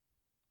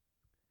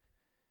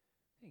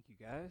Thank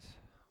you, guys.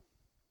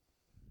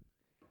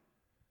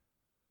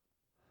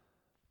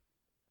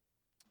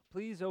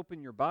 Please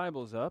open your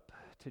Bibles up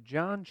to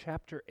John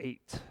chapter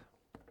 8.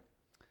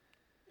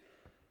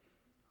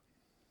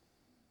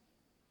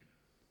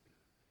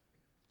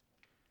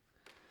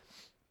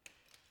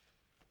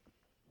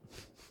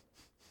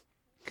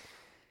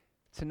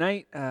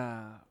 Tonight,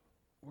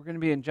 we're going to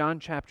be in John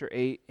chapter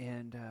 8,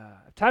 and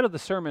I've titled the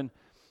sermon,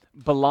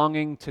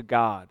 Belonging to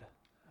God,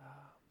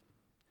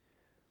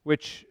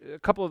 which a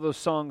couple of those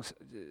songs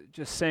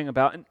just sang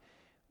about. And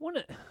one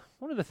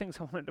of the things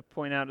I wanted to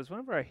point out is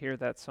whenever I hear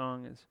that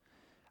song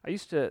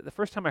the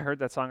first time I heard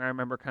that song, I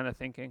remember kind of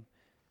thinking,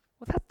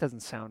 well, that doesn't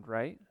sound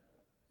right.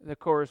 The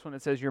chorus when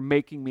it says, "You're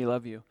making me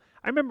love you."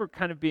 I remember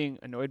kind of being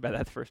annoyed by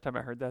that the first time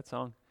I heard that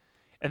song.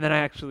 And then I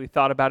actually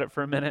thought about it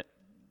for a minute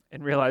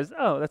and realized,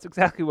 oh, that's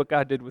exactly what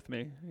God did with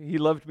me. He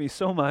loved me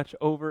so much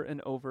over and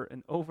over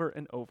and over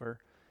and over,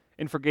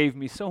 and forgave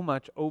me so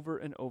much over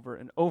and over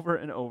and over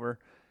and over,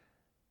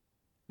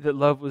 that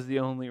love was the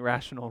only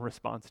rational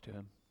response to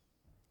him.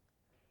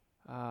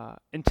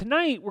 And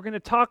tonight, we're going to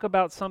talk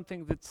about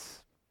something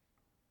that's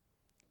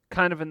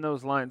kind of in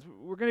those lines.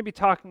 We're going to be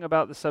talking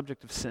about the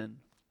subject of sin,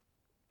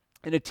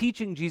 and a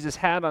teaching Jesus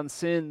had on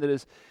sin that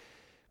is,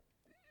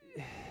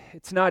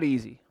 it's not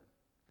easy,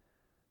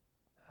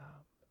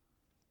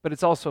 but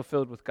it's also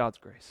filled with God's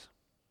grace.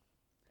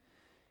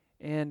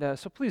 And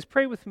so please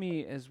pray with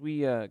me as we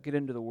get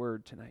into the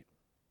Word tonight.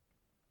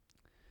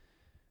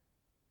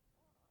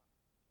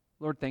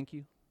 Lord, thank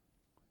you.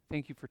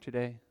 Thank you for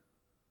today.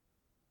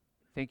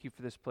 Thank you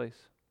for this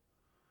place.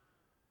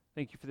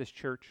 Thank you for this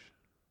church.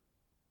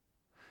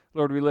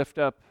 Lord, we lift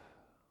up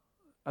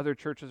other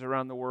churches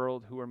around the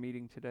world who are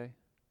meeting today.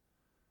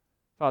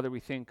 Father, we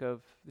think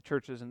of the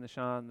churches in the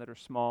Shan that are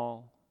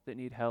small, that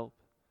need help.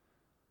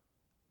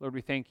 Lord,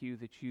 we thank you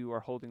that you are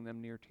holding them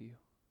near to you.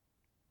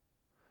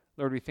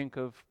 Lord, we think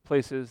of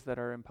places that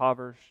are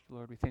impoverished.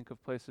 Lord, we think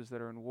of places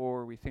that are in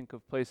war. We think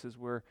of places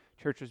where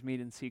churches meet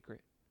in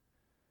secret.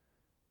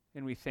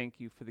 And we thank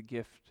you for the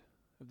gift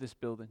of this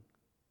building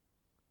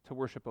to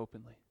worship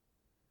openly,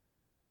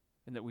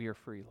 and that we are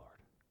free, Lord.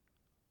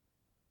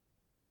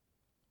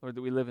 Lord,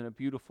 that we live in a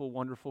beautiful,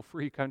 wonderful,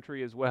 free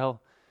country as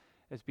well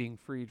as being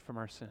freed from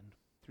our sin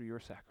through your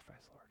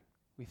sacrifice, Lord.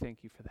 We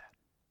thank you for that.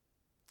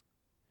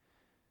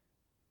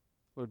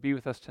 Lord, be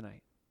with us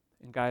tonight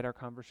and guide our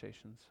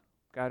conversations,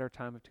 guide our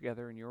time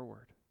together in your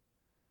word.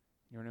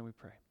 In your name we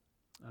pray.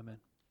 Amen.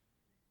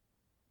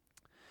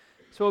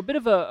 So a bit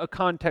of a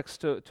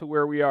context to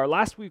where we are.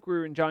 Last week we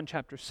were in John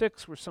chapter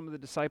 6, where some of the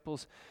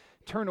disciples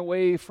turn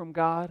away from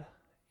God,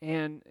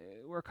 and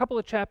we're a couple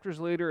of chapters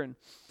later, and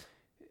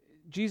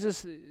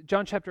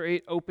John chapter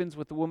 8 opens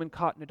with the woman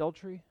caught in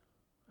adultery,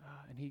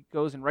 and he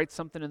goes and writes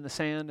something in the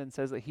sand and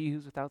says that he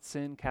who's without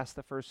sin cast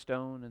the first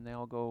stone, and they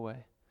all go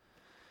away.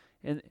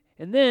 And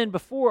then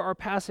before our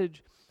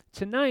passage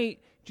tonight,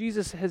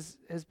 Jesus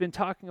has been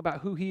talking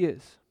about who he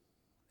is,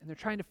 and they're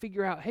trying to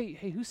figure out, hey,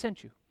 who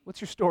sent you? What's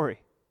your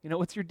story?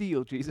 What's your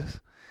deal, Jesus?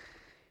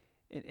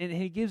 And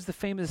he gives the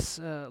famous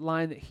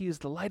line that he is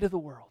the light of the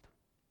world.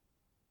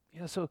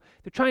 So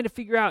they're trying to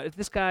figure out if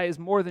this guy is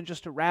more than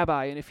just a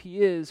rabbi, and if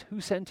he is,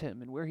 who sent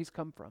him and where he's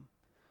come from.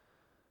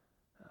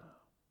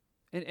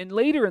 And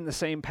later in the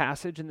same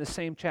passage, in the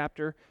same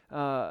chapter,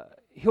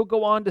 he'll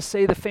go on to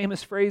say the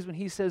famous phrase when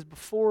he says,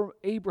 "Before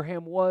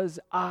Abraham was,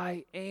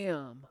 I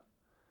am."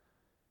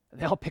 And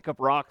they all pick up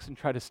rocks and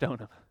try to stone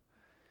him.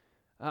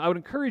 I would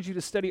encourage you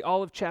to study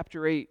all of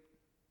chapter 8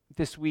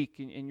 this week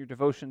in your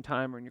devotion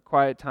time or in your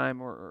quiet time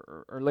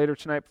or later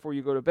tonight before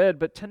you go to bed.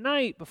 But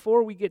tonight,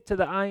 before we get to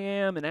the I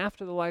am and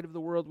after the light of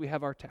the world, we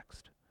have our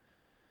text.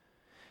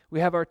 We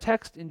have our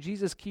text, and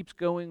Jesus keeps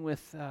going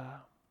with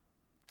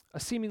a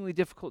seemingly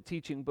difficult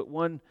teaching, but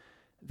one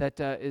that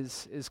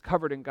is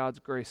covered in God's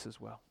grace as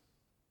well.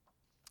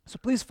 So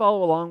please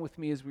follow along with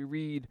me as we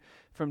read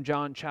from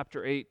John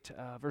chapter 8,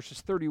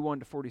 verses 31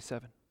 to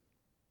 47.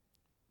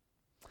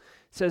 It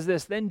says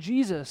this, "Then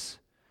Jesus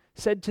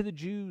said to the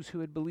Jews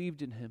who had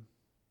believed in him,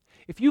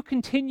 'If you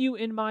continue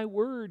in my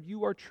word,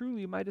 you are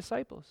truly my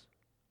disciples,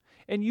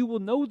 and you will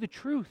know the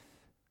truth,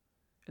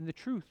 and the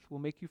truth will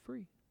make you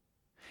free.'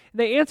 And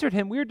they answered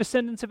him, 'We are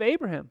descendants of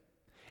Abraham,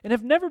 and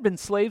have never been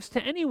slaves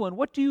to anyone.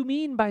 What do you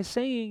mean by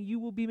saying you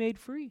will be made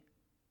free?'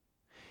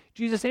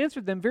 Jesus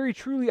answered them, 'Very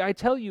truly I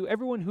tell you,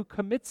 everyone who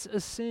commits a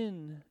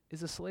sin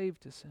is a slave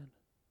to sin.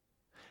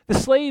 The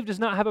slave does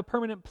not have a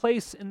permanent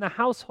place in the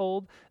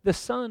household. The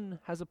son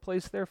has a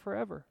place there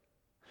forever.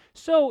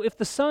 So if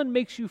the Son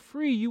makes you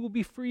free, you will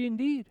be free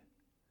indeed.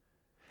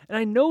 And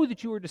I know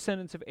that you are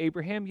descendants of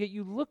Abraham, yet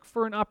you look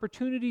for an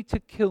opportunity to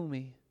kill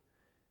me,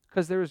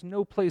 because there is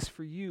no place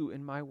for you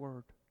in my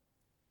word.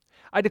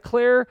 I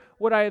declare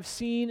what I have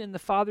seen in the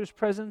Father's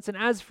presence, and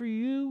as for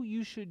you,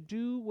 you should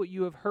do what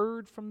you have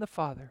heard from the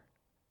Father.'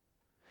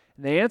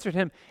 And they answered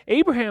him,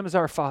 'Abraham is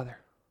our father.'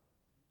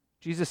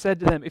 Jesus said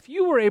to them, 'If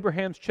you were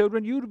Abraham's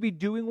children, you would be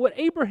doing what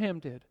Abraham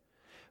did.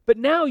 But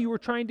now you are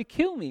trying to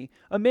kill me,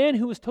 a man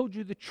who has told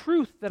you the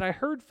truth that I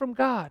heard from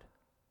God.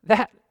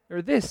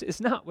 This is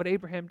not what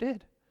Abraham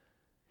did.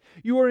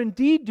 You are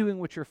indeed doing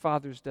what your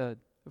father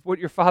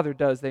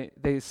does,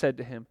 they said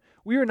to him.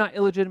 We are not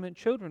illegitimate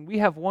children. We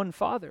have one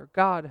Father,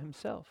 God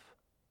himself.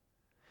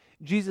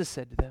 Jesus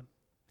said to them,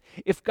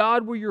 if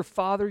God were your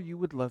Father, you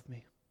would love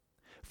me.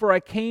 For I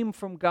came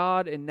from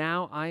God, and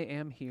now I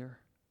am here.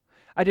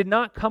 I did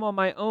not come on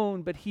my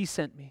own, but he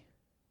sent me.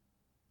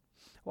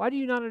 Why do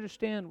you not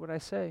understand what I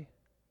say?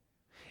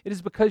 It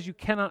is because you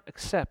cannot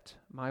accept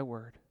my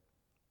word.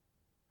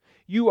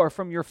 You are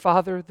from your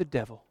father, the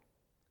devil,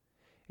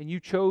 and you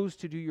chose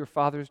to do your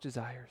father's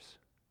desires.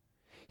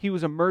 He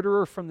was a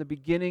murderer from the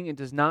beginning and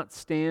does not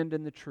stand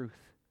in the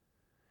truth,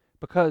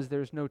 because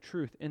there is no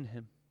truth in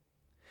him.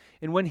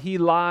 And when he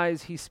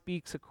lies, he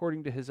speaks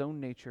according to his own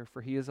nature,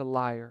 for he is a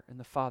liar and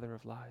the father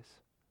of lies.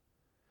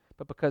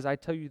 But because I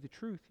tell you the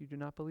truth, you do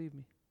not believe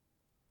me.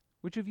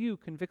 Which of you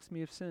convicts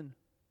me of sin?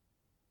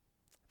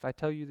 If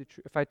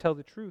I tell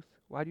the truth,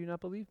 why do you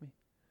not believe me?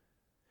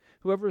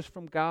 Whoever is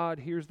from God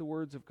hears the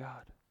words of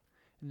God.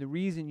 And the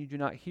reason you do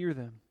not hear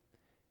them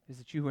is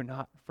that you are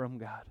not from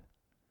God.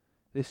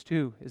 This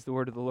too is the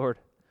word of the Lord.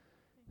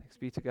 Thanks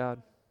be to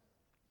God.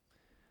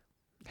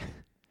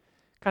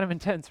 Kind of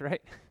intense,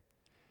 right?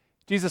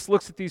 Jesus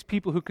looks at these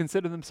people who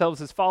consider themselves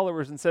his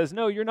followers and says,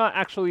 no, you're not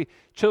actually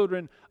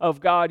children of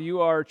God,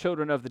 you are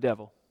children of the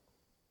devil.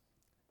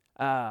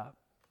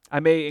 I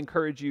may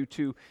encourage you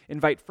to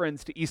invite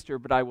friends to Easter,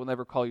 but I will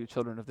never call you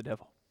children of the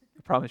devil.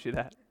 I promise you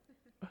that.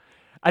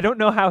 I don't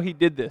know how he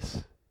did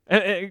this.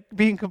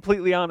 Being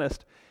completely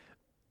honest,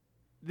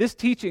 this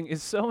teaching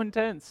is so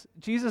intense.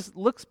 Jesus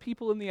looks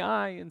people in the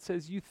eye and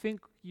says, you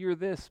think you're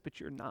this, but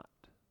you're not.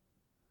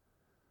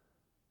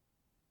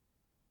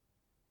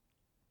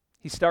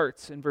 He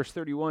starts in verse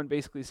 31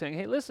 basically saying,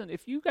 hey, listen,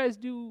 if you guys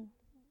do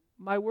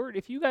my word,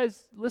 if you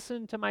guys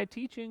listen to my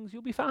teachings,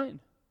 you'll be fine.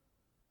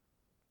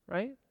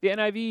 Right? The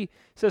NIV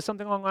says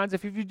something along the lines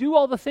of, if you do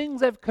all the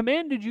things I've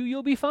commanded you,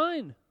 you'll be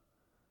fine.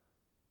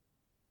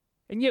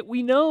 And yet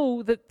we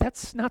know that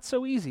that's not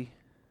so easy.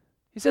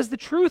 He says the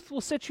truth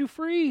will set you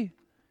free.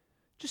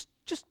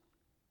 Just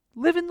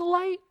live in the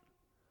light.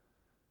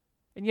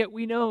 And yet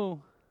we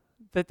know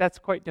that that's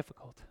quite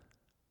difficult.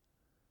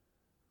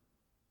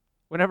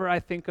 Whenever I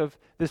think of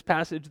this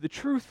passage, the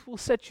truth will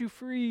set you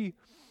free,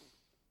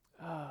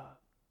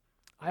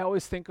 I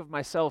always think of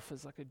myself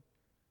as like a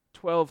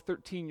 12,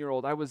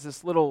 13-year-old. I was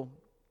this little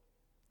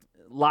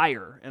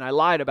liar, and I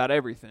lied about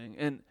everything.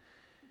 And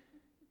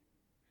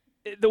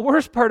the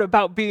worst part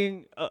about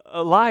being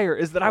a liar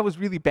is that I was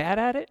really bad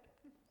at it.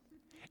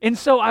 And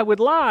so I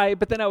would lie,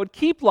 but then I would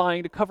keep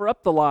lying to cover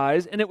up the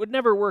lies, and it would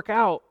never work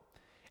out.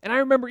 And I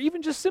remember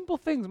even just simple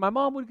things. My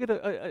mom would get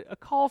a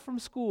call from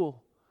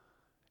school,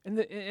 and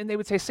they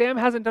would say, Sam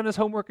hasn't done his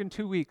homework in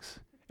 2 weeks.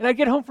 And I'd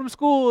get home from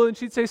school, and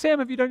she'd say, Sam,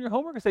 have you done your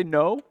homework? I'd say,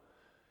 no.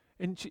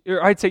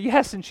 Or I'd say,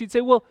 yes. And she'd say,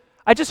 well,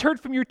 I just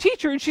heard from your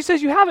teacher, and she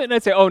says you haven't. And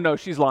I'd say, oh, no,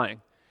 she's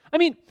lying. I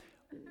mean,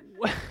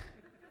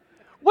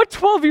 what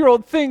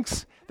 12-year-old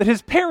thinks that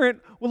his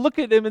parent will look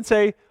at him and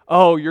say,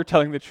 oh, you're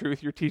telling the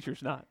truth, your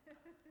teacher's not?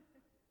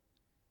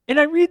 And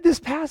I read this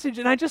passage,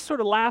 and I just sort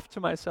of laugh to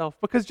myself,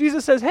 because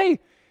Jesus says, hey,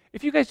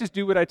 if you guys just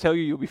do what I tell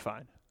you, you'll be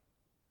fine.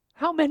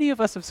 How many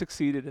of us have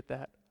succeeded at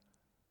that?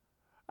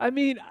 I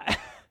mean,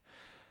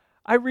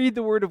 I read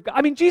the Word of God.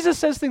 I mean, Jesus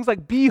says things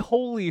like, be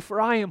holy, for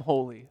I am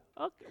holy.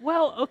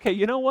 Okay,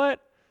 you know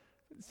what?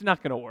 It's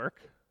not going to work.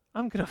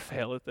 I'm going to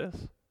fail at this.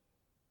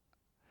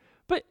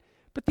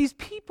 But these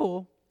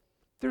people,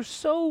 they're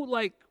so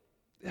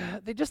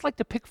they just like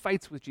to pick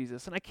fights with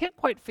Jesus. And I can't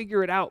quite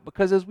figure it out,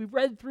 because as we've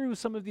read through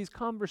some of these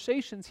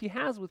conversations he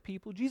has with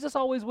people, Jesus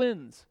always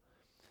wins.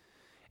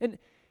 And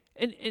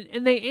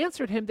they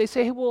answered him, they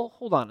say, hey, well,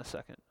 hold on a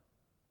second.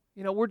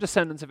 You know, we're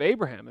descendants of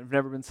Abraham and have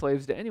never been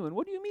slaves to anyone.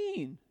 What do you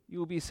mean you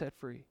will be set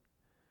free?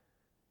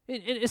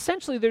 And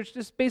essentially, they're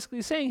just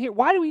basically saying here,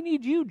 why do we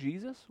need you,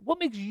 Jesus? What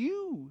makes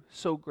you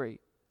so great?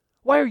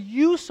 Why are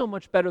you so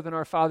much better than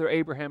our father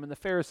Abraham and the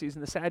Pharisees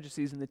and the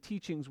Sadducees and the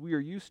teachings we are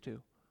used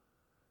to?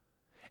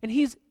 And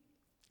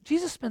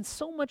Jesus spends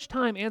so much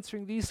time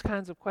answering these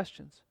kinds of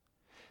questions.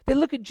 They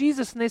look at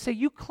Jesus and they say,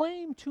 you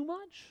claim too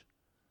much.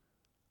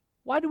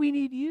 Why do we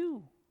need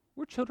you?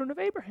 We're children of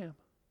Abraham.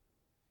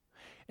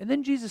 And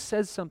then Jesus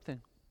says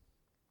something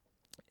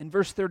in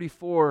verse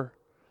 34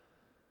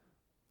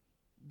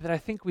 that I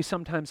think we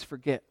sometimes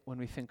forget when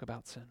we think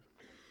about sin.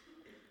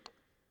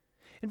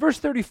 In verse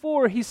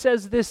 34, he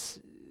says this,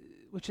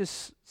 which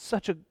is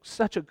such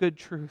a good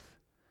truth.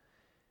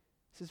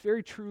 He says,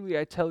 very truly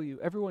I tell you,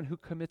 everyone who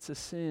commits a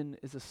sin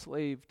is a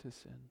slave to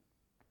sin.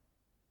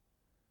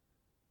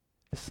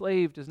 The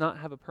slave does not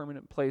have a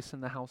permanent place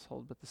in the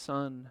household, but the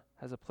son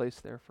has a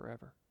place there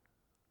forever.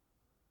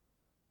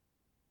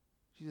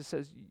 Jesus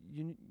says,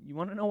 you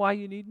want to know why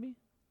you need me,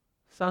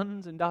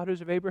 sons and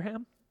daughters of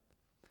Abraham?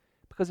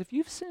 Because if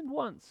you've sinned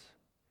once,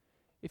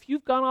 if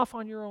you've gone off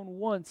on your own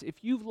once, if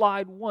you've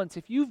lied once,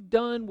 if you've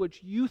done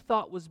what you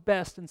thought was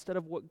best instead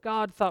of what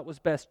God thought was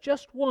best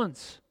just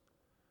once,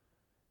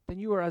 then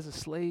you are as a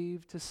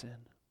slave to sin.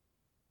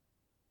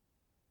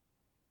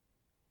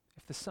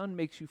 If the Son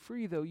makes you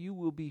free, though, you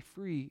will be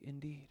free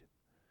indeed.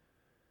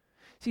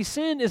 See,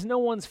 sin is no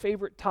one's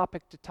favorite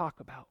topic to talk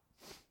about.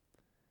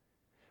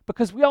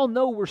 Because we all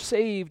know we're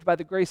saved by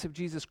the grace of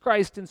Jesus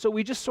Christ, and so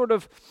we just sort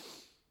of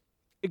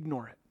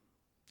ignore it.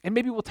 And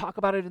maybe we'll talk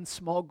about it in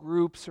small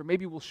groups, or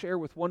maybe we'll share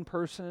with one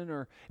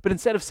person, but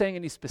instead of saying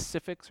any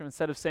specifics, or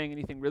instead of saying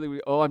anything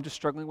really, I'm just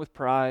struggling with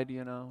pride,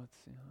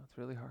 it's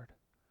really hard.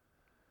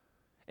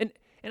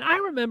 And I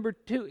remember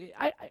too,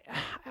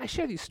 I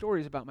share these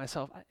stories about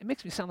myself. It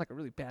makes me sound like a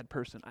really bad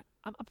person.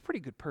 I'm a pretty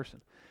good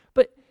person,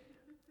 but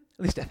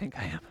at least I think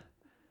I am.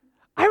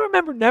 I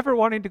remember never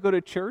wanting to go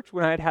to church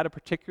when I had a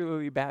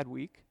particularly bad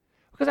week,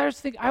 because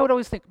I would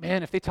always think,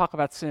 man, if they talk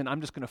about sin,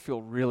 I'm just going to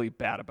feel really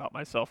bad about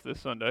myself this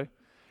Sunday.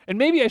 And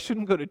maybe I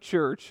shouldn't go to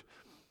church,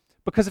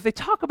 because if they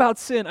talk about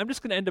sin, I'm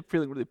just going to end up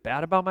feeling really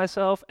bad about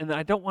myself, and then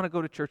I don't want to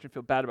go to church and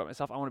feel bad about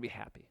myself. I want to be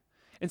happy.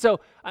 And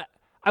so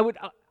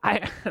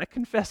I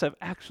confess I've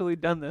actually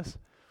done this.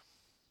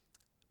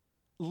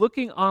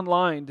 Looking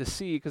online to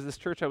see, because this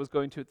church I was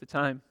going to at the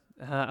time,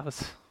 I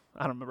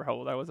don't remember how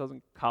old I was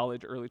in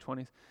college, early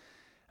 20s.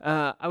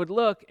 I would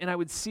look and I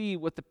would see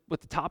what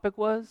the topic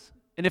was,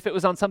 and if it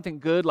was on something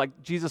good,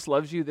 like Jesus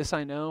loves you, this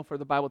I know, for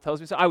the Bible tells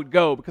me so, I would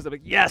go, because I'm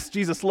like, yes,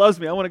 Jesus loves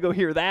me, I want to go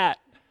hear that.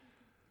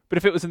 But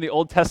if it was in the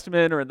Old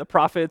Testament or in the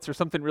prophets or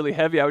something really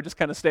heavy, I would just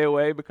kind of stay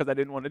away, because I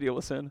didn't want to deal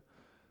with sin.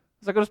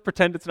 It's like, I'll just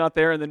pretend it's not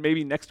there, and then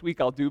maybe next week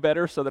I'll do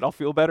better so that I'll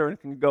feel better and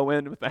can go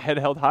in with my head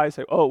held high and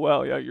say, oh,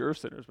 well, yeah, you're a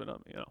sinner, but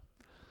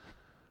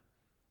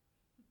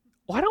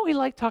Why don't we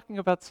like talking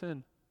about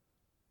sin?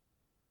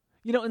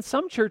 In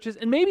some churches,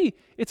 and maybe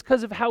it's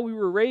because of how we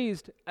were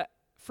raised,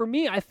 for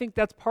me, I think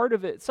that's part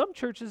of it. Some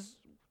churches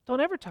don't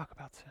ever talk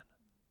about sin.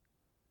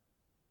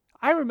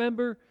 I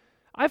remember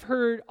I've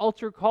heard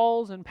altar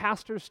calls and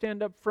pastors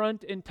stand up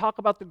front and talk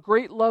about the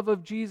great love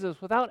of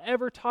Jesus without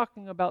ever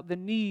talking about the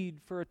need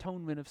for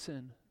atonement of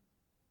sin.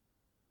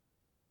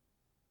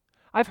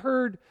 I've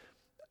heard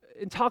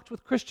and talked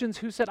with Christians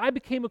who said, I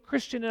became a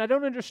Christian and I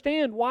don't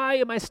understand, why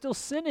am I still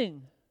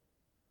sinning?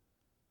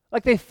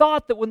 Like they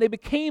thought that when they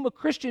became a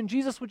Christian,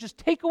 Jesus would just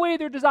take away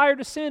their desire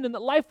to sin and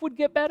that life would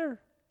get better.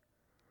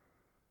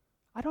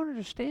 I don't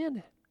understand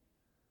it.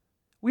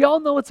 We all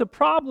know it's a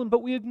problem,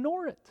 but we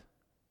ignore it.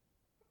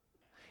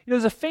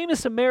 There's a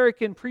famous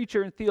American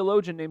preacher and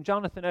theologian named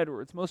Jonathan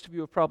Edwards. Most of you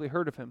have probably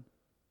heard of him.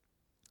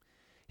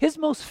 His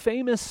most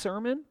famous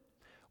sermon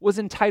was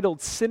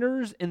entitled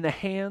Sinners in the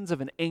Hands of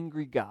an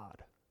Angry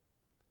God.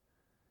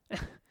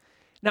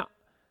 Now,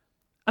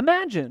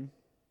 imagine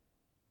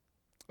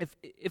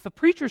if a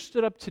preacher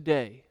stood up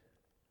today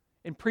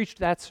and preached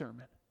that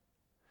sermon,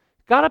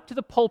 got up to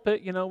the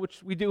pulpit,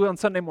 which we do on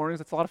Sunday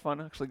mornings. It's a lot of fun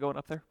actually going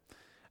up there.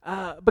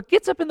 But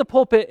gets up in the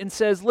pulpit and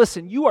says,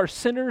 listen, you are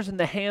sinners in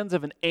the hands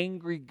of an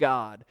angry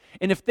God.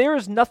 And if there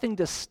is nothing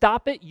to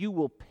stop it, you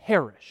will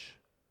perish.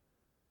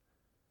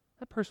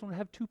 That person would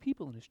have 2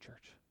 people in his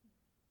church.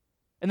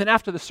 And then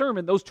after the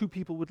sermon, those 2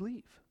 people would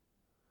leave.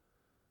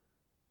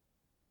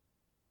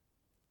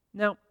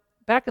 Now,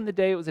 back in the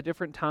day, it was a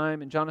different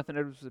time, and Jonathan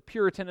Edwards was a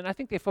Puritan, and I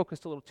think they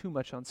focused a little too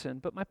much on sin.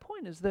 But my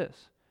point is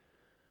this.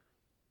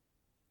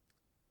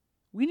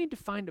 We need to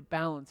find a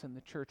balance in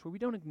the church where we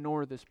don't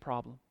ignore this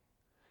problem.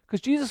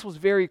 Because Jesus was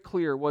very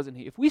clear, wasn't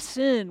he? If we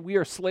sin, we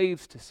are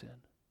slaves to sin.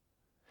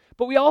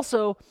 But we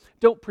also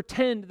don't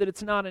pretend that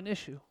it's not an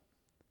issue.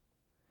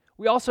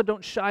 We also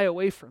don't shy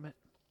away from it.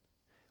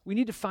 We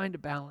need to find a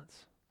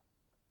balance.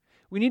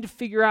 We need to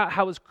figure out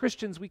how as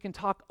Christians we can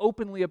talk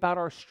openly about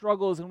our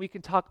struggles, and we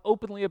can talk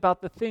openly about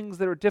the things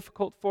that are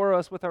difficult for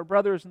us with our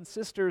brothers and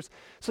sisters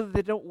so that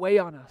they don't weigh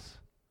on us.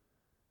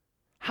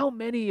 How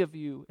many of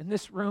you in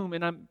this room,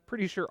 and I'm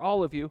pretty sure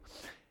all of you,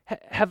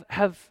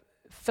 have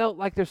felt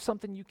like there's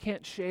something you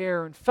can't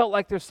share and felt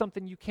like there's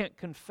something you can't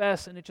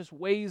confess, and it just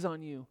weighs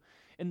on you,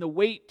 and the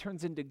weight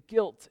turns into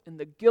guilt, and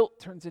the guilt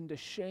turns into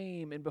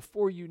shame, and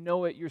before you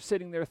know it, you're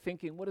sitting there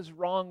thinking, what is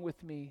wrong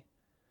with me?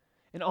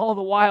 And all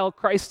the while,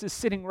 Christ is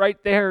sitting right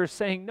there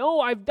saying, no,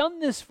 I've done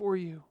this for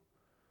you.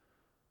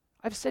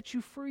 I've set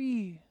you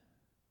free.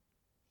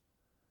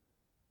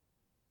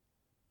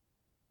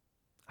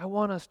 I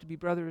want us to be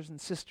brothers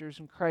and sisters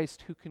in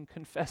Christ who can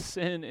confess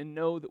sin and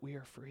know that we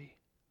are free.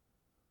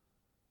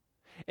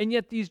 And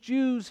yet these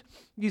Jews,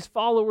 these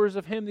followers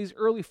of him, these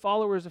early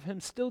followers of him,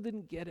 still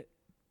didn't get it.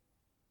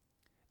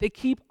 They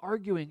keep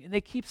arguing, and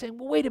they keep saying,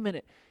 well, wait a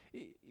minute.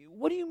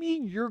 What do you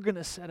mean you're going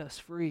to set us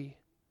free?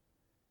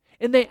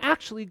 And they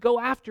actually go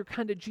after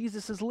kind of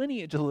Jesus'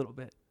 lineage a little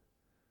bit.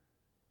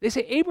 They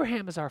say,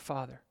 Abraham is our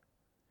father.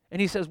 And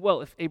he says,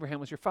 well, if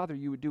Abraham was your father,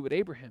 you would do what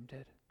Abraham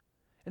did.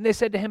 And they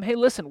said to him, hey,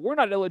 listen, we're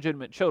not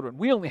illegitimate children.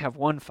 We only have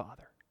one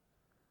father.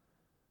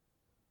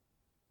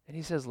 And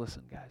he says,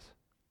 listen, guys,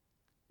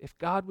 if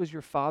God was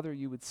your father,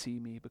 you would see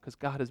me, because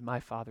God is my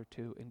father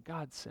too, and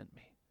God sent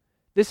me.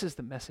 This is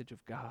the message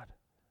of God.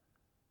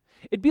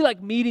 It'd be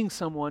like meeting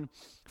someone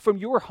from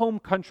your home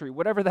country,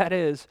 whatever that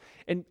is,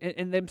 and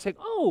them saying,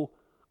 oh,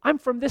 I'm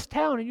from this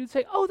town. And you'd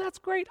say, oh, that's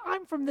great.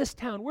 I'm from this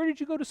town. Where did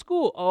you go to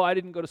school? Oh, I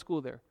didn't go to school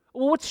there.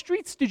 Well, what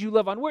streets did you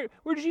live on? Where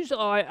did you say,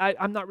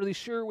 I'm not really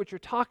sure what you're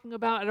talking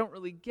about. I don't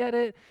really get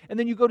it. And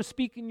then you go to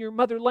speak in your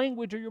mother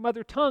language or your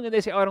mother tongue, and they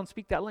say, I don't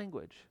speak that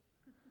language.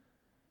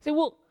 You say,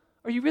 well,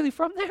 are you really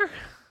from there?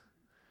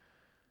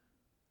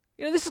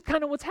 This is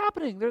kind of what's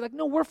happening. They're like,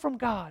 no, we're from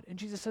God. And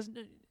Jesus says,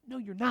 no,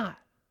 you're not.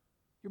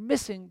 You're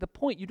missing the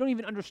point. You don't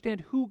even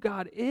understand who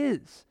God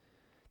is,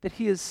 that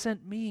he has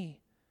sent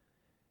me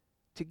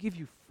to give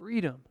you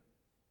freedom.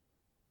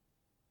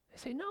 They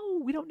say, no,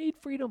 we don't need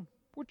freedom.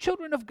 We're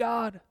children of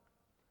God.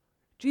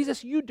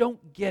 Jesus, you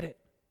don't get it.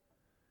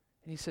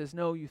 And he says,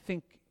 no, you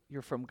think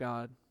you're from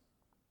God,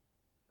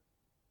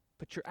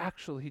 but you're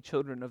actually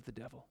children of the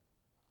devil.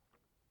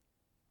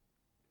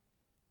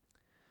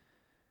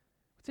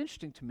 What's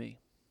interesting to me,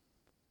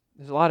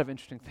 there's a lot of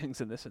interesting things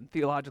in this, and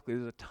theologically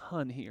there's a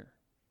ton here.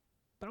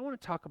 But I want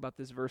to talk about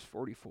this verse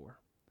 44.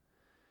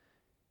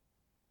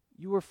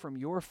 You are from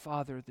your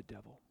father, the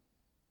devil.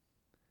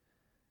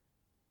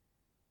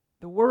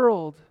 The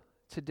world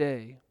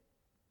today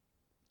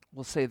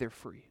will say they're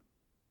free.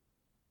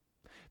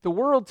 The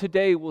world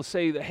today will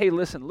say that, hey,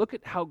 listen, look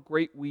at how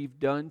great we've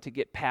done to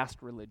get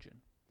past religion.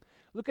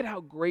 Look at how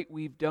great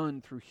we've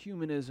done through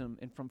humanism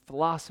and from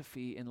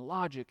philosophy and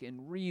logic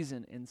and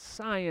reason and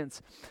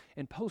science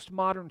and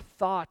postmodern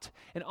thought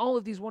and all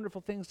of these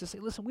wonderful things to say,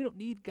 listen, we don't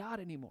need God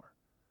anymore.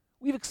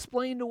 We've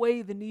explained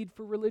away the need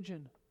for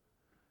religion.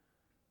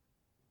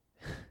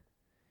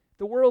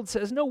 The world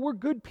says, no, we're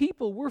good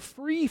people. We're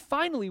free,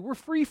 finally. We're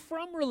free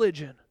from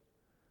religion.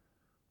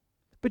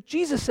 But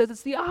Jesus says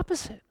it's the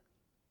opposite.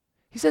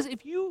 He says,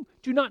 if you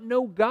do not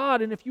know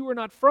God and if you are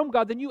not from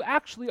God, then you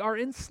actually are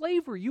in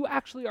slavery. You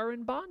actually are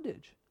in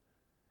bondage.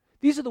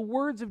 These are the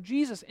words of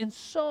Jesus. And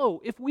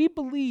so, if we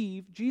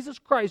believe Jesus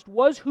Christ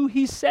was who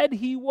he said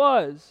he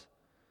was,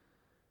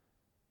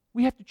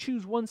 we have to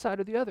choose one side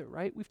or the other,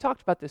 right? We've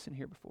talked about this in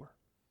here before.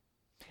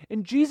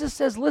 And Jesus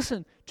says,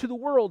 listen, to the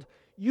world,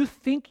 you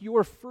think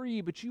you're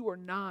free, but you are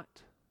not.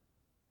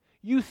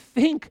 You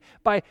think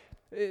by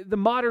the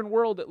modern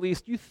world, at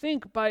least, you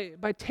think by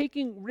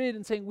taking rid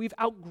and saying we've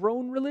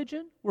outgrown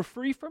religion, we're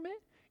free from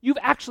it, you've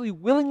actually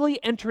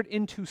willingly entered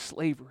into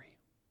slavery.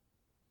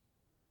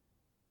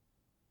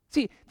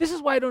 See, this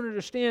is why I don't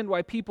understand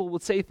why people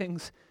would say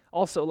things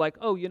also like,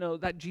 oh,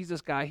 that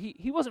Jesus guy,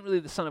 he wasn't really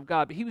the Son of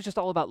God, but he was just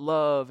all about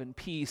love and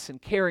peace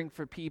and caring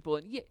for people.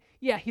 And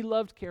yeah, he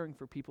loved caring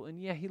for people.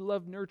 And yeah, he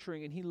loved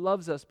nurturing and he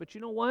loves us. But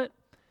you know what?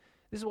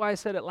 This is why I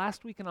said it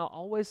last week and I'll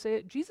always say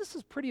it. Jesus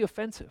is pretty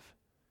offensive.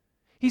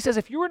 He says,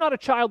 if you are not a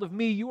child of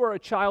me, you are a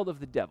child of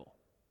the devil.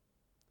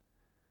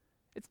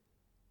 It's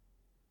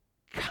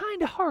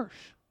kind of harsh.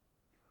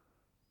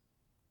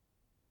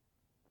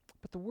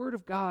 But the Word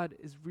of God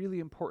is really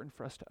important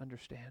for us to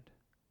understand.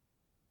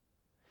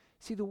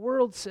 See, the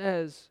world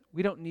says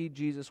we don't need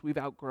Jesus, we've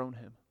outgrown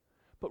him.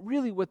 But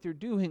really what they're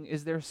doing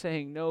is they're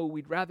saying, no,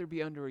 we'd rather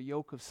be under a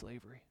yoke of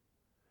slavery.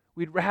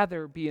 We'd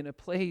rather be in a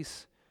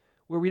place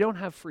where we don't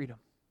have freedom,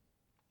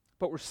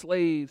 but we're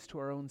slaves to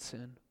our own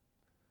sin.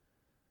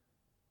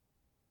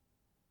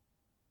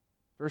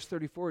 Verse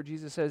 34,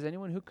 Jesus says,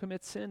 anyone who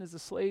commits sin is a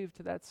slave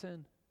to that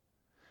sin.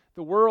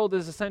 The world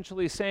is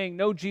essentially saying,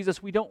 no,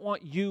 Jesus, we don't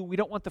want you. We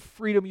don't want the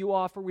freedom you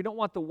offer. We don't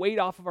want the weight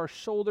off of our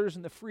shoulders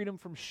and the freedom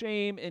from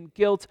shame and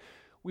guilt.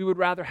 We would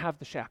rather have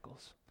the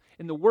shackles.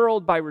 And the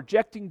world, by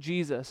rejecting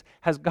Jesus,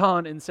 has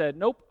gone and said,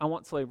 nope, I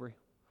want slavery.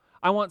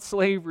 I want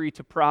slavery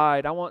to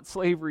pride. I want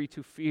slavery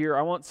to fear.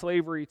 I want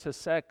slavery to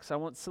sex. I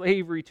want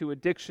slavery to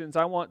addictions.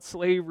 I want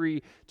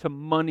slavery to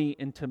money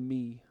and to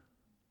me.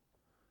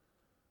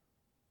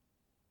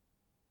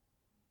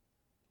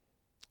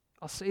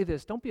 I'll say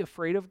this, don't be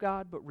afraid of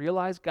God, but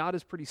realize God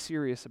is pretty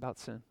serious about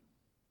sin.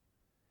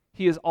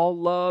 He is all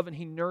love and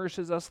he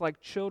nourishes us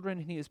like children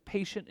and he is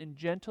patient and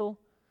gentle.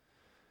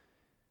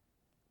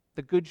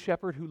 The good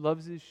shepherd who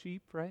loves his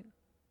sheep, right?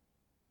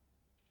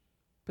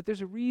 But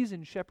there's a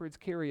reason shepherds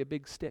carry a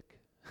big stick.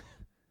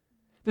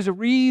 There's a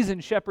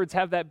reason shepherds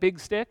have that big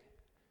stick.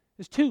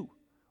 There's two.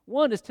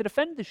 One is to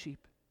defend the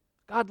sheep.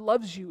 God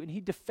loves you and he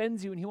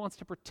defends you and he wants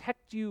to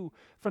protect you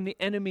from the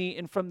enemy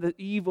and from the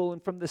evil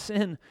and from the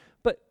sin.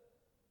 But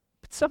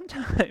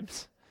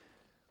sometimes,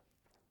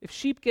 if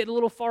sheep get a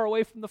little far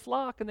away from the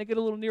flock and they get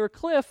a little near a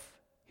cliff,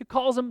 he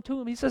calls them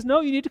to him. He says,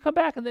 no, you need to come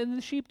back. And then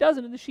the sheep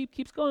doesn't, and the sheep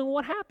keeps going. Well,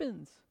 what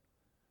happens?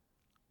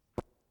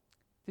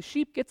 The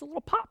sheep gets a little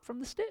pop from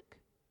the stick.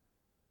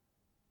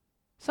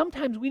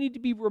 Sometimes we need to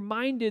be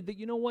reminded that,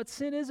 you know what,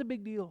 sin is a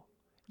big deal.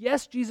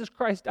 Yes, Jesus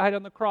Christ died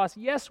on the cross.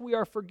 Yes, we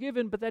are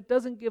forgiven, but that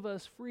doesn't give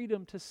us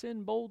freedom to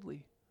sin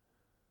boldly.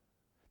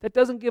 That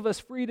doesn't give us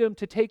freedom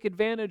to take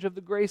advantage of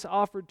the grace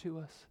offered to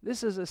us.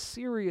 This is a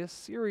serious,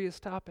 serious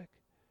topic.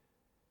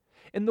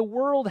 And the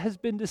world has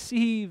been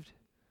deceived.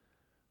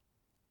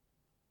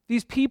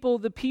 These people,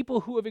 the people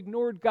who have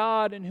ignored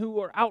God and who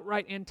are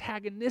outright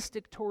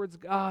antagonistic towards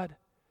God,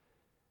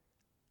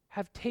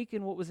 have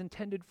taken what was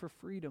intended for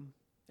freedom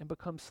and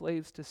become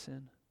slaves to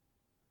sin.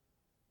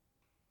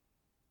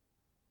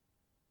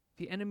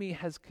 The enemy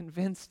has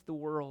convinced the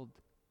world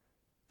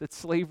that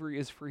slavery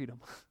is freedom.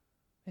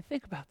 And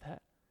think about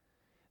that.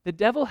 The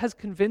devil has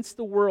convinced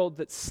the world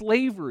that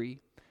slavery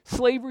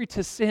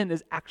to sin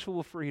is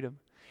actual freedom,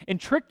 and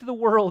tricked the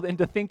world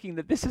into thinking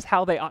that this is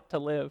how they ought to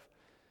live.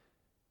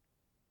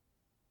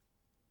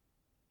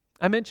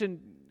 I mentioned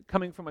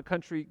coming from a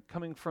country,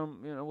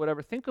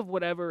 whatever. Think of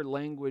whatever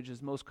language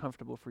is most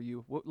comfortable for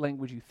you, what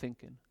language you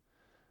think in.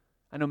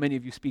 I know many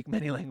of you speak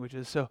many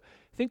languages, so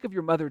think of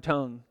your mother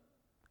tongue.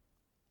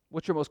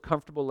 What your most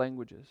comfortable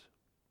language is.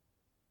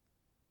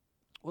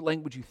 What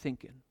language you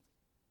think in.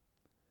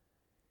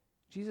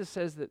 Jesus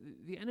says that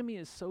the enemy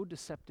is so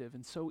deceptive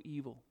and so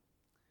evil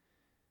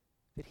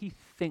that he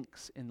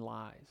thinks in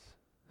lies.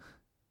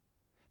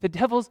 The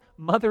devil's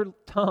mother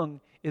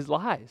tongue is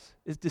lies,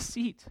 is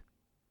deceit,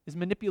 is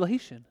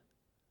manipulation.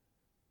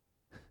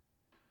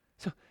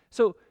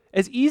 So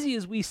as easy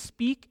as we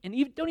speak, and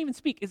even, don't even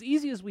speak, as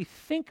easy as we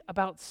think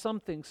about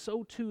something,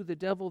 so too the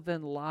devil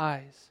then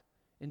lies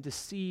and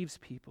deceives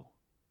people.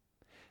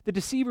 The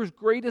deceiver's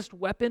greatest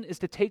weapon is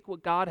to take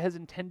what God has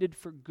intended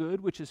for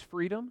good, which is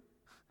freedom,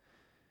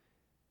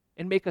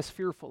 and make us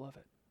fearful of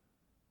it.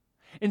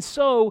 And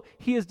so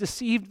he has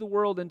deceived the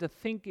world into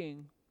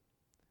thinking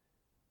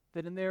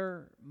that in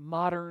their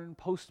modern,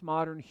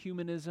 postmodern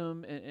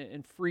humanism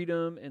and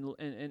freedom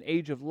and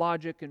age of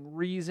logic and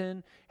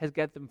reason has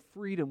got them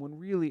freedom, when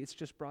really it's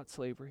just brought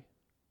slavery.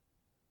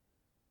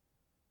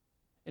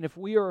 And if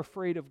we are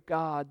afraid of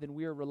God, then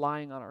we are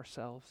relying on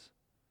ourselves.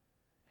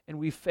 And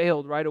we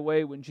failed right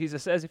away when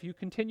Jesus says, if you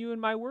continue in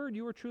my word,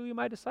 you are truly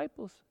my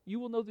disciples. You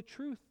will know the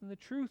truth, and the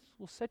truth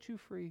will set you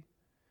free.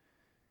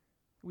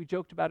 We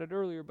joked about it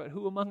earlier, but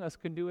who among us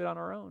can do it on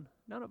our own?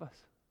 None of us.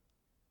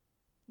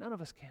 None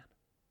of us can.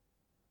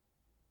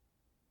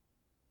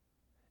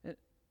 And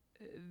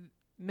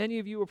many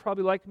of you are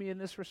probably like me in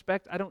this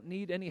respect. I don't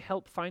need any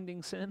help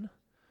finding sin.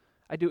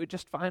 I do it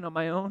just fine on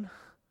my own.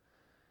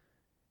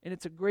 And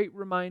it's a great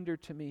reminder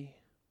to me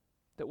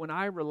that when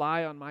I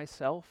rely on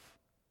myself,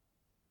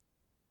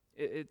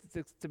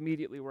 it's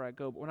immediately where I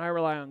go. But when I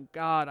rely on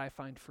God, I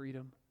find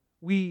freedom.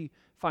 We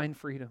find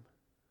freedom.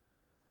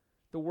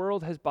 The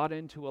world has bought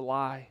into a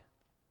lie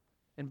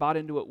and bought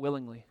into it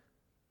willingly.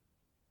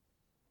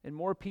 And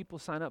more people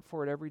sign up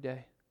for it every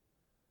day.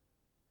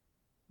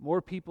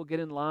 More people get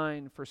in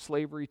line for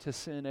slavery to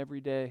sin every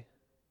day,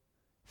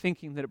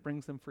 thinking that it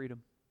brings them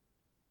freedom.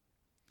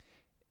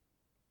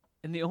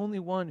 And the only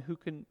one who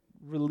can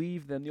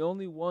relieve them, the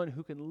only one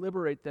who can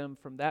liberate them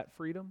from that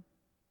freedom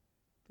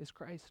is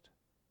Christ.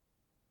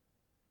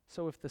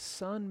 So if the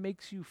Son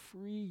makes you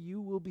free,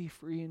 you will be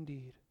free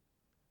indeed.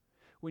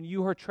 When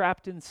you are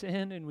trapped in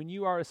sin and when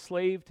you are a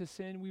slave to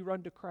sin, we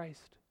run to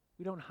Christ.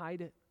 We don't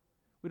hide it.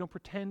 We don't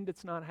pretend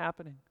it's not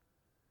happening.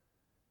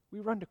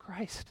 We run to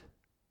Christ.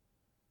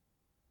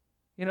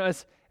 You know,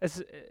 as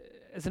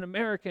an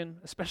American,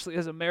 especially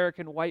as an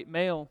American white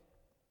male,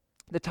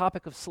 the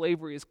topic of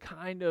slavery is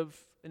kind of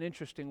an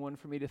interesting one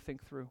for me to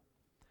think through.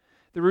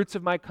 The roots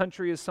of my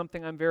country is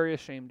something I'm very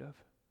ashamed of.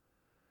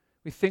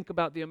 We think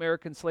about the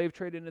American slave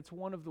trade, and it's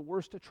one of the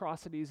worst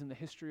atrocities in the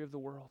history of the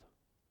world.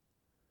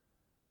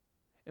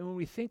 And when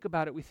we think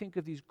about it, we think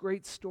of these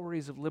great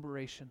stories of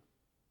liberation.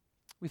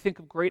 We think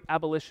of great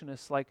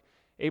abolitionists like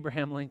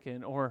Abraham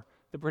Lincoln or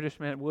the British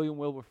man William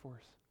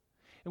Wilberforce.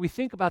 And we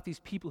think about these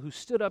people who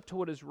stood up to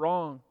what is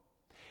wrong.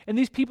 And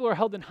these people are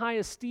held in high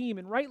esteem,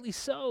 and rightly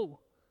so.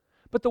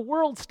 But the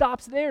world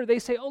stops there. They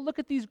say, oh, look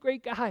at these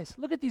great guys.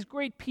 Look at these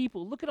great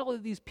people. Look at all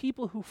of these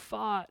people who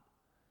fought.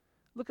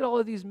 Look at all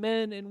of these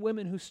men and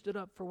women who stood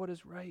up for what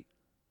is right.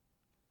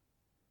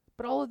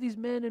 But all of these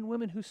men and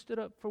women who stood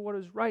up for what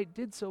is right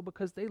did so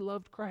because they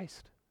loved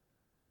Christ.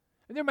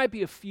 And there might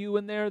be a few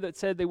in there that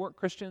said they weren't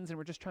Christians and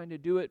were just trying to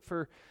do it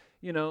for,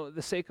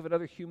 the sake of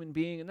another human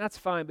being, and that's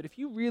fine. But if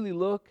you really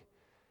look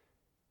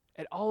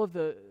at all of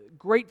the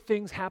great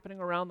things happening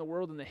around the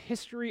world in the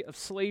history of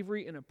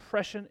slavery and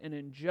oppression and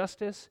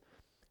injustice,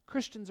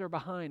 Christians are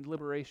behind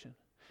liberation.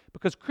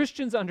 Because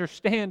Christians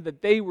understand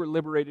that they were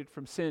liberated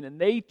from sin, and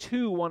they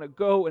too want to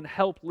go and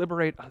help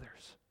liberate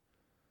others.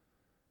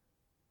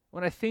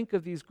 When I think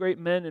of these great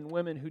men and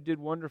women who did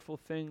wonderful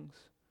things,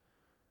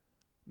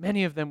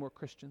 many of them were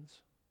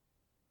Christians.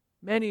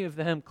 Many of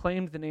them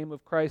claimed the name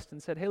of Christ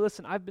and said, hey,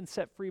 listen, I've been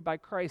set free by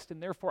Christ,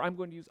 and therefore I'm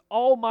going to use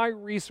all my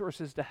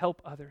resources to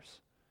help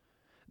others.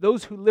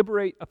 Those who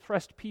liberate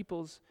oppressed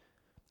peoples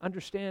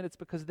understand it's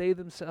because they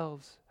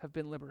themselves have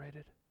been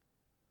liberated.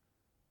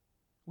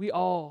 We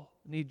all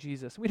need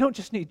Jesus. We don't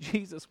just need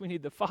Jesus. We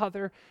need the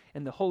Father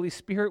and the Holy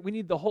Spirit. We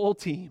need the whole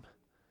team.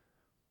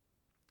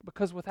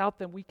 Because without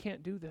them, we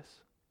can't do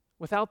this.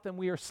 Without them,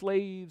 we are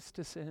slaves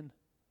to sin.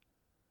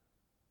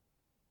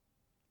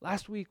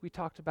 Last week, we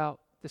talked about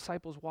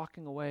disciples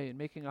walking away and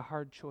making a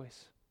hard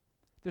choice.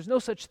 There's no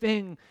such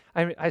thing,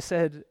 I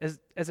said,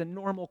 as a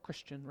normal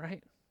Christian,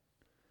 right?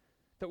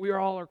 That we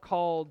all are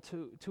called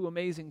to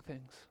amazing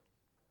things.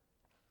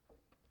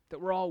 That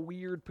we're all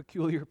weird,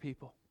 peculiar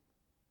people.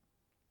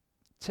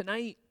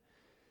 Tonight,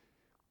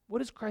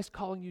 what is Christ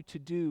calling you to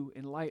do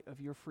in light of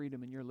your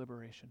freedom and your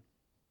liberation?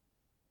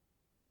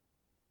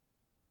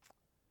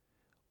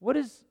 What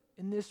is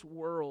in this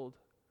world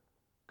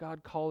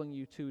God calling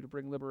you to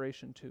bring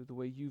liberation to the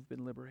way you've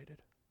been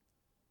liberated?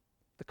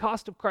 The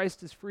cost of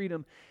Christ is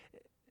freedom,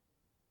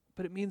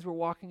 but it means we're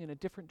walking in a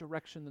different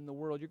direction than the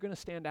world. You're going to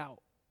stand out.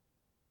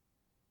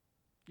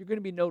 You're going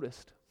to be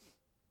noticed.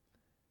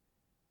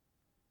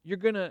 You're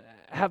going to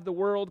have the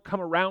world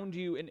come around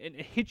you and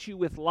hit you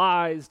with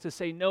lies to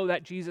say, no,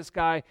 that Jesus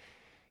guy,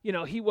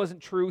 he wasn't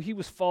true. He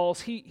was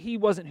false. He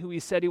wasn't who he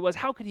said he was.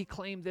 How could he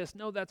claim this?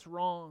 No, that's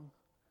wrong.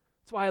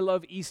 That's why I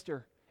love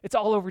Easter. It's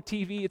all over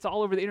TV. It's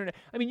all over the internet.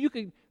 I mean, you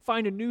can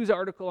find a news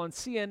article on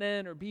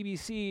CNN or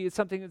BBC. It's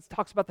something that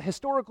talks about the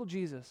historical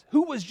Jesus.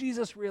 Who was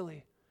Jesus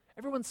really?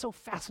 Everyone's so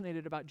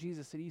fascinated about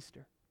Jesus at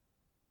Easter.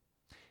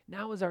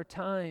 Now is our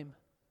time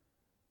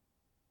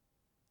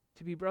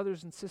to be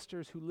brothers and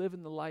sisters who live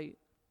in the light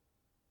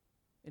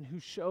and who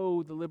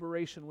show the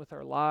liberation with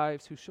our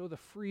lives, who show the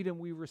freedom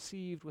we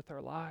received with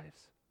our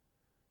lives,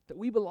 that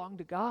we belong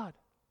to God.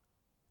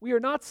 We are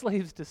not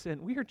slaves to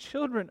sin. We are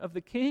children of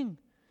the King.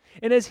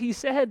 And as he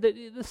said, that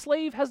the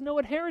slave has no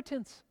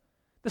inheritance.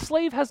 The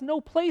slave has no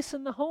place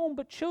in the home,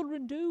 but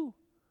children do.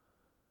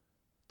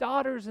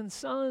 Daughters and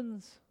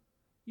sons,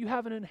 you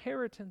have an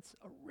inheritance,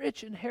 a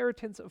rich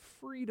inheritance of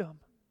freedom.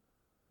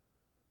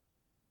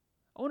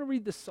 I want to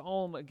read the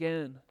psalm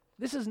again.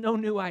 This is no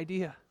new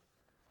idea.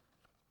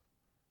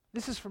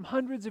 This is from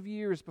hundreds of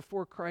years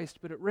before Christ,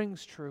 but it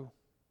rings true.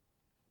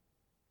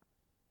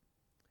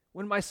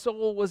 When my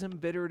soul was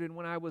embittered and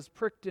when I was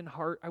pricked in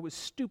heart, I was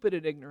stupid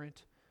and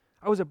ignorant.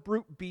 I was a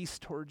brute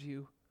beast towards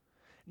you.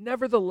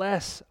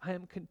 Nevertheless, I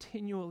am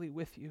continually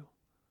with you.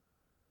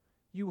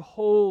 You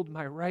hold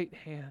my right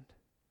hand.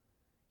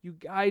 You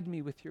guide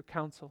me with your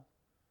counsel.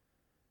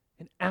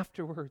 And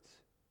afterwards,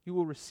 you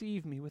will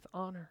receive me with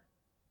honor.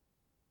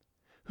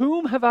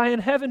 Whom have I in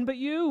heaven but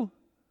you?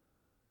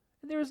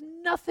 And there is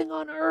nothing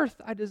on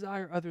earth I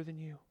desire other than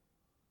you.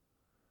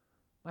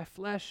 My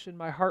flesh and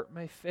my heart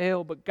may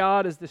fail, but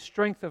God is the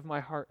strength of my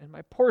heart and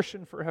my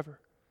portion forever.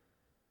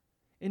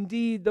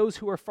 Indeed, those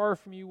who are far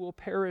from you will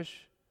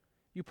perish.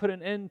 You put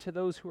an end to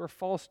those who are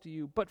false to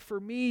you. But for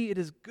me it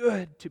is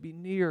good to be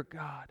near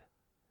God.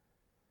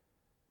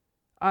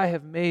 I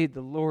have made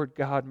the Lord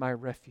God my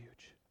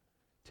refuge,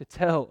 to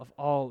tell of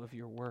all of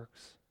your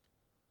works.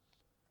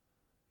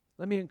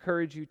 Let me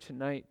encourage you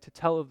tonight to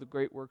tell of the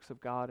great works of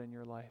God in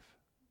your life,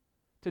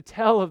 to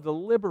tell of the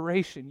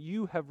liberation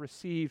you have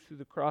received through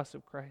the cross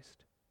of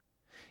Christ.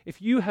 If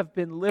you have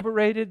been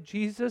liberated,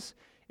 Jesus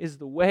is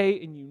the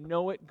way and you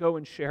know it, go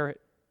and share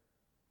it.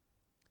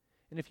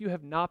 And if you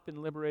have not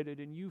been liberated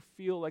and you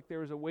feel like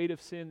there is a weight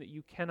of sin that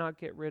you cannot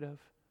get rid of,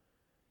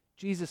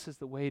 Jesus is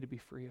the way to be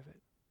free of it.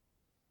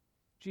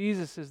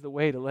 Jesus is the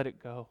way to let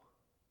it go.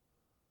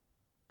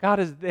 God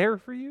is there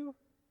for you.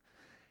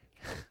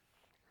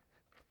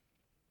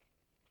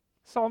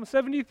 Psalm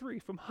 73,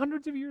 from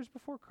hundreds of years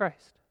before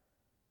Christ.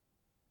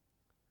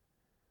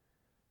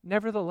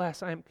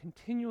 Nevertheless, I am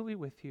continually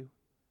with you.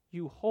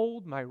 You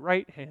hold my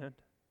right hand.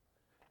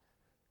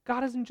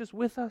 God isn't just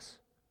with us.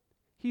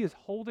 He is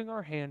holding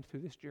our hand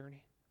through this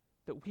journey,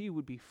 that we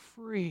would be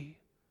free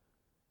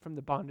from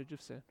the bondage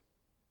of sin.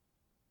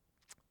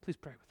 Please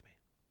pray with me.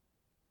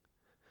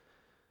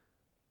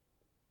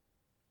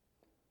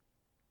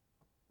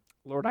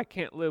 Lord, I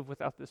can't live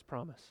without this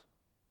promise.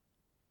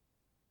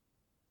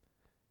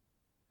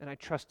 And I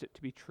trust it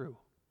to be true.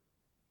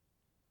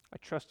 I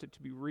trust it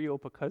to be real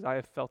because I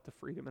have felt the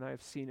freedom and I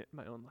have seen it in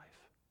my own life.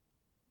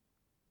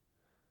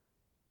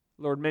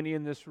 Lord, many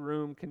in this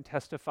room can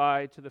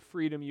testify to the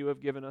freedom you have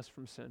given us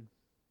from sin.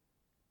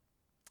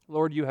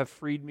 Lord, you have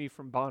freed me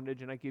from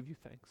bondage, and I give you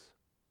thanks.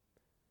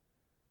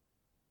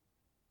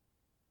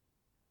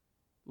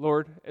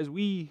 Lord, as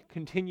we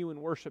continue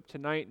in worship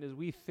tonight and as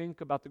we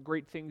think about the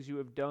great things you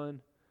have done,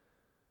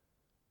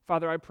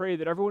 Father, I pray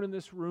that everyone in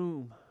this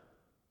room,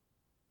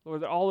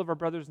 Lord, that all of our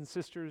brothers and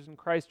sisters in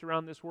Christ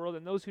around this world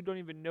and those who don't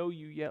even know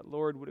you yet,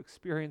 Lord, would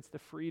experience the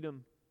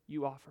freedom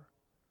you offer.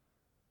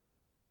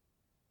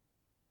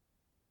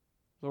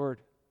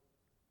 Lord,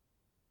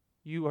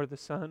 you are the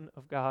Son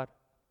of God,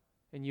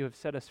 and you have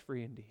set us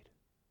free indeed.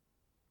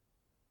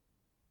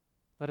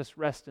 Let us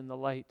rest in the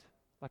light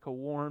like a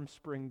warm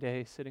spring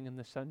day sitting in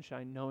the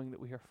sunshine, knowing that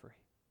we are free.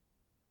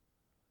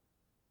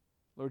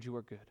 Lord, you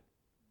are good.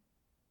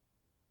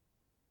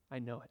 I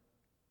know it.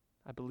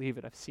 I believe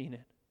it. I've seen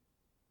it.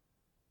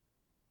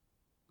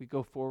 We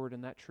go forward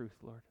in that truth,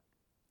 Lord,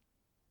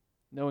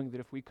 knowing that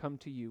if we come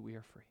to you, we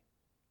are free.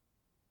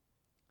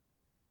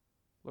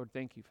 Lord,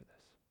 thank you for this.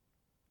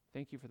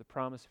 Thank you for the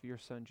promise of your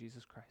Son,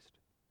 Jesus Christ.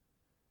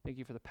 Thank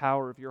you for the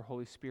power of your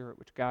Holy Spirit,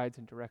 which guides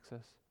and directs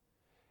us.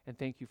 And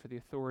thank you for the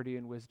authority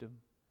and wisdom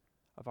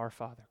of our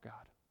Father, God.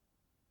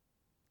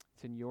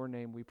 It's in your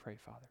name we pray,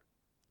 Father.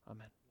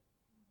 Amen.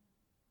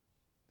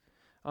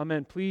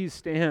 Amen. Please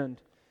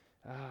stand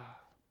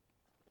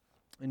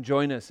and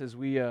join us as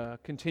we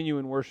continue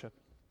in worship.